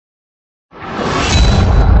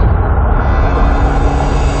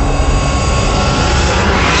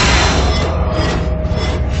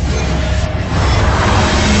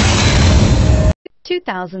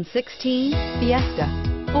2016 Fiesta.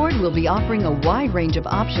 Ford will be offering a wide range of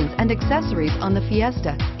options and accessories on the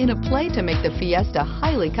Fiesta in a play to make the Fiesta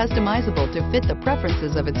highly customizable to fit the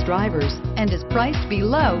preferences of its drivers and is priced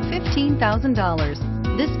below $15,000.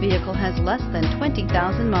 This vehicle has less than 20,000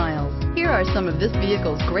 miles. Here are some of this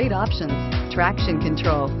vehicle's great options: traction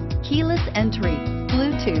control, keyless entry,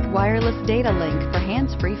 Bluetooth wireless data link for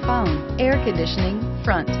hands-free phone, air conditioning,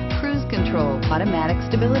 front, cruise control, automatic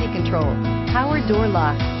stability control, power door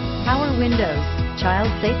locks, power windows, child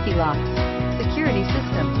safety locks, security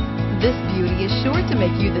system. This beauty is sure to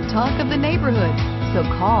make you the talk of the neighborhood. So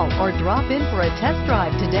call or drop in for a test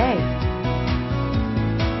drive today.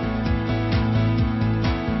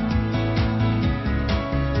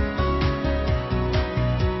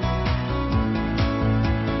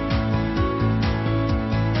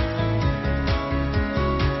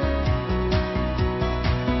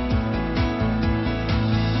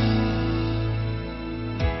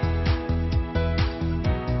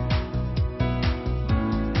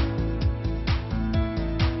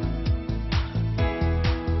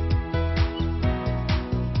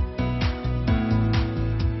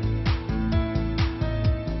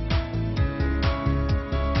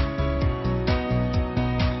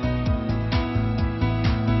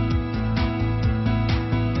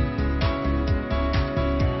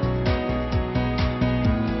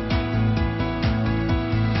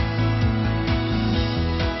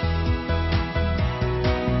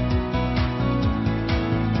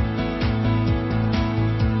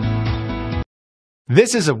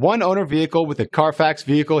 This is a one-owner vehicle with a Carfax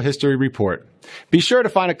Vehicle History Report. Be sure to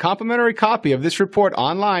find a complimentary copy of this report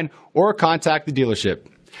online or contact the dealership.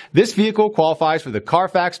 This vehicle qualifies for the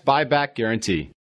Carfax Buyback Guarantee.